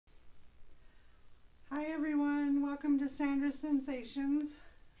Hi everyone, welcome to Sandra's Sensations.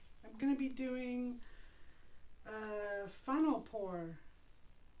 I'm going to be doing a funnel pour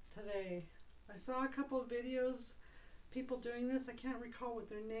today. I saw a couple of videos, people doing this. I can't recall what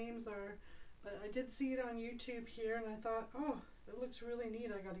their names are, but I did see it on YouTube here and I thought, oh, it looks really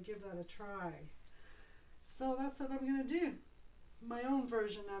neat. I got to give that a try. So that's what I'm going to do. My own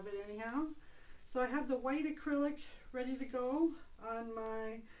version of it anyhow. So I have the white acrylic ready to go on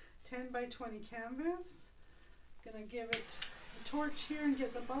my 10 by 20 canvas. Gonna give it a torch here and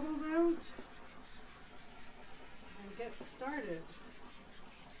get the bubbles out and get started.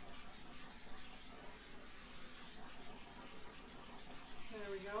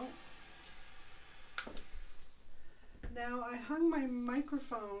 There we go. Now I hung my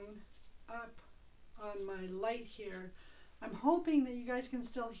microphone up on my light here. I'm hoping that you guys can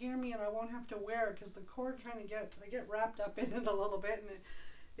still hear me and I won't have to wear it because the cord kind of I get wrapped up in it a little bit and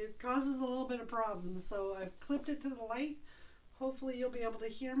it causes a little bit of problems. So I've clipped it to the light. Hopefully you'll be able to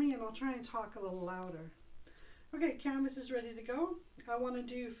hear me and I'll try and talk a little louder. Okay, canvas is ready to go. I want to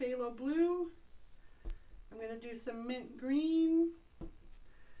do phthalo blue. I'm going to do some mint green,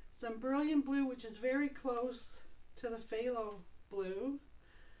 some brilliant blue, which is very close to the phthalo blue.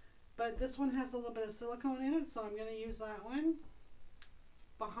 But this one has a little bit of silicone in it, so I'm going to use that one.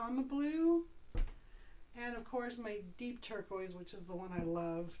 Bahama blue. And of course my deep turquoise, which is the one I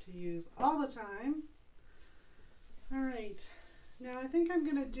love to use all the time. Alright, now I think I'm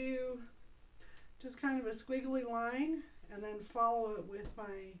going to do just kind of a squiggly line and then follow it with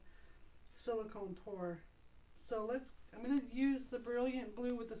my silicone pour. So I'm going to use the brilliant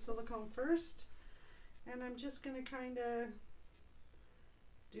blue with the silicone first, and I'm just going to kind of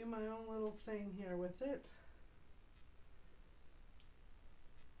do my own little thing here with it.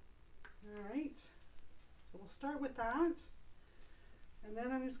 Alright. So we'll start with that, and then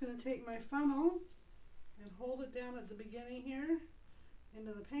I'm just going to take my funnel and hold it down at the beginning here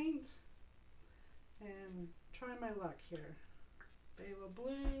into the paint and try my luck here. Phthalo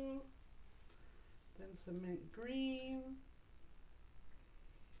blue, then some mint green,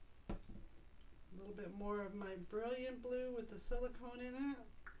 a little bit more of my brilliant blue with the silicone in it,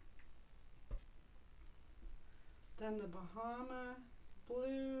 then the Bahama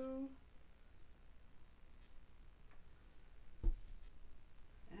blue,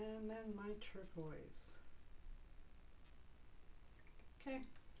 and then my turquoise. Okay,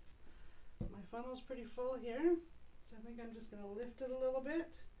 my funnel's pretty full here, so I think I'm just going to lift it a little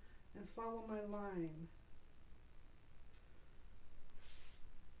bit and follow my line.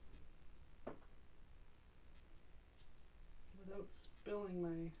 Without spilling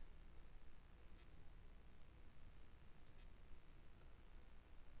my...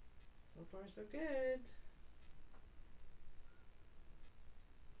 So far so good.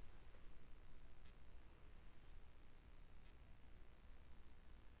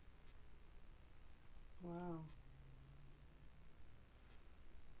 Wow.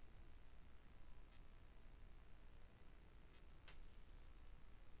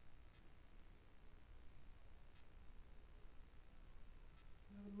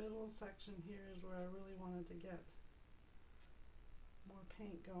 The middle section here is where I really wanted to get more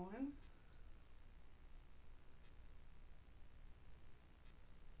paint going.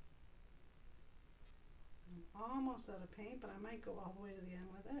 I'm almost out of paint, but I might go all the way to the end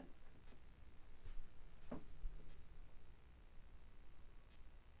with it.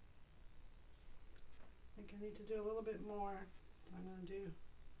 I think I need to do a little bit more. So I'm going to do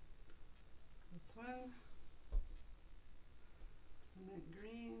this one, the mint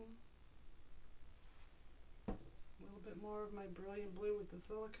green, a little bit more of my brilliant blue with the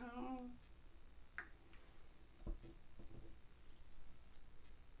silicone,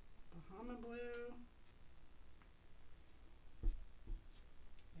 Bahama blue,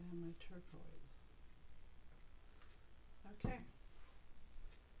 and my turquoise. Okay.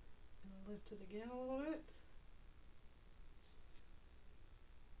 Lift it again a little bit.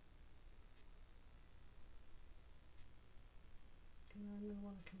 And I'm going to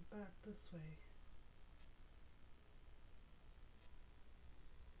want to come back this way.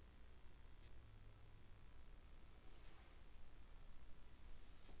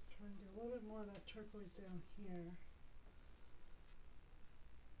 Try and do a little bit more of that turquoise down here.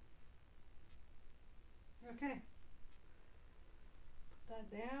 Okay. Put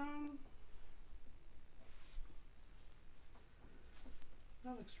that down.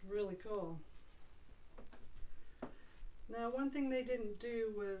 That looks really cool. Now one thing they didn't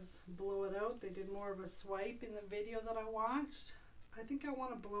do was blow it out. They did more of a swipe in the video that I watched. I think I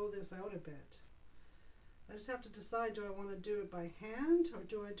want to blow this out a bit. I just have to decide, do I want to do it by hand or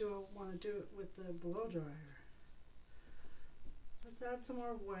do I want to do it with the blow dryer? Let's add some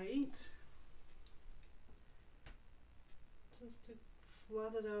more white. Just to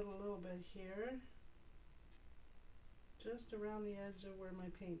flood it out a little bit here. Just around the edge of where my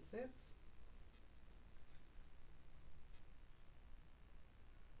paint sits.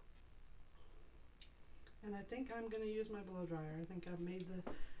 And I think I'm going to use my blow dryer. I think I've made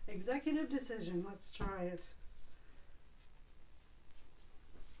the executive decision. Let's try it.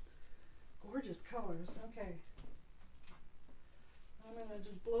 Gorgeous colors. Okay. I'm going to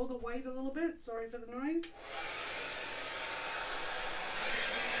just blow the white a little bit. Sorry for the noise.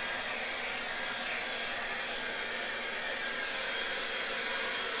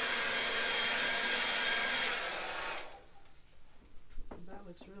 That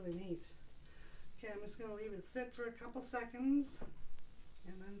looks really neat. Okay, I'm just going to leave it sit for a couple seconds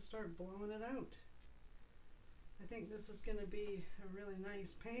and then start blowing it out. I think this is going to be a really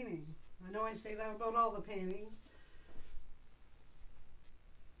nice painting. I know I say that about all the paintings.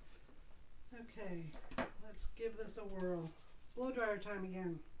 Okay, let's give this a whirl. Blow dryer time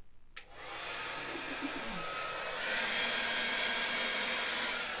again.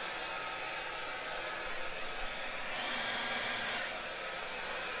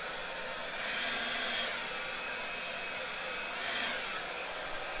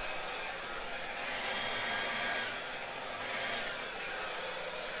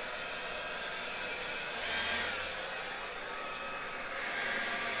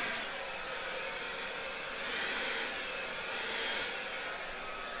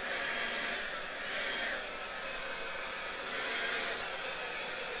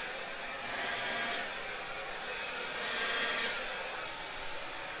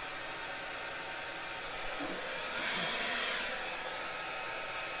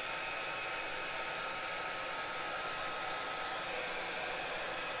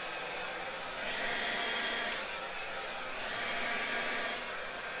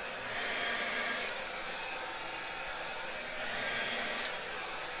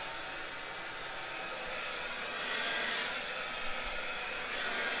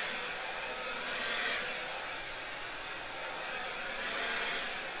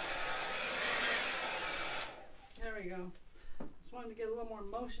 There we go. Just wanted to get a little more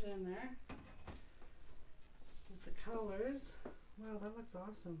motion in there with the colors. Wow, that looks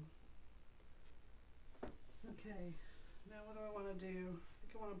awesome. Okay, now what do I want to do? I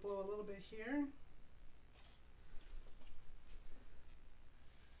think I want to blow a little bit here.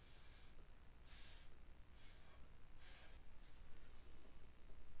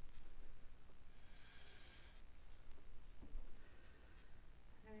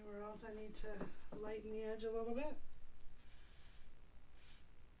 Anywhere else I need to lighten the edge a little bit?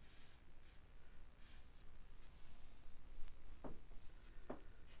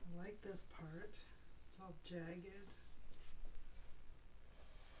 I like this part. It's all jagged.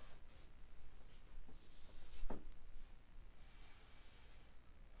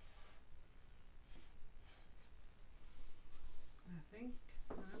 I think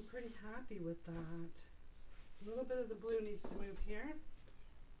I'm pretty happy with that. A little bit of the blue needs to move here.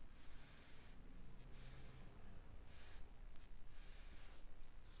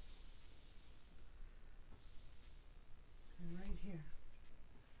 And right here.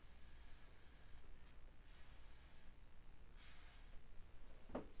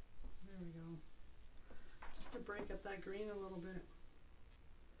 There we go. Just to break up that green a little bit.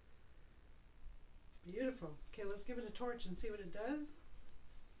 Beautiful. Okay, let's give it a torch and see what it does.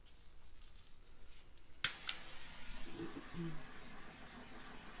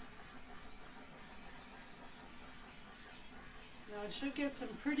 Now I should get some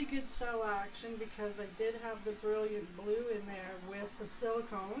pretty good cell action because I did have the brilliant blue in there with the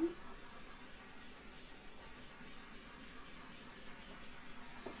silicone.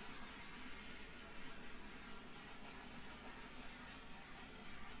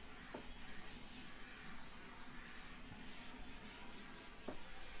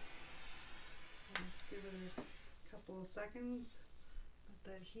 Seconds,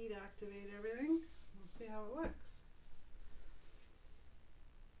 let that heat activate everything. We'll see how it looks.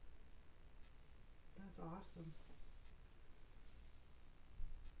 That's awesome.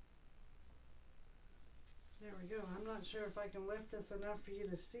 There we go. I'm not sure if I can lift this enough for you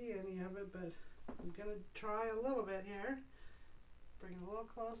to see any of it, but I'm going to try a little bit here. Bring it a little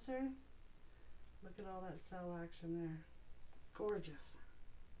closer. Look at all that cell action there. Gorgeous.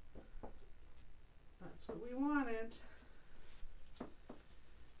 That's what we wanted.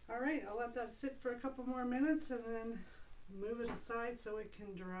 Alright, I'll let that sit for a couple more minutes and then move it aside so it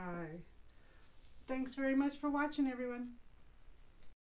can dry. Thanks very much for watching, everyone.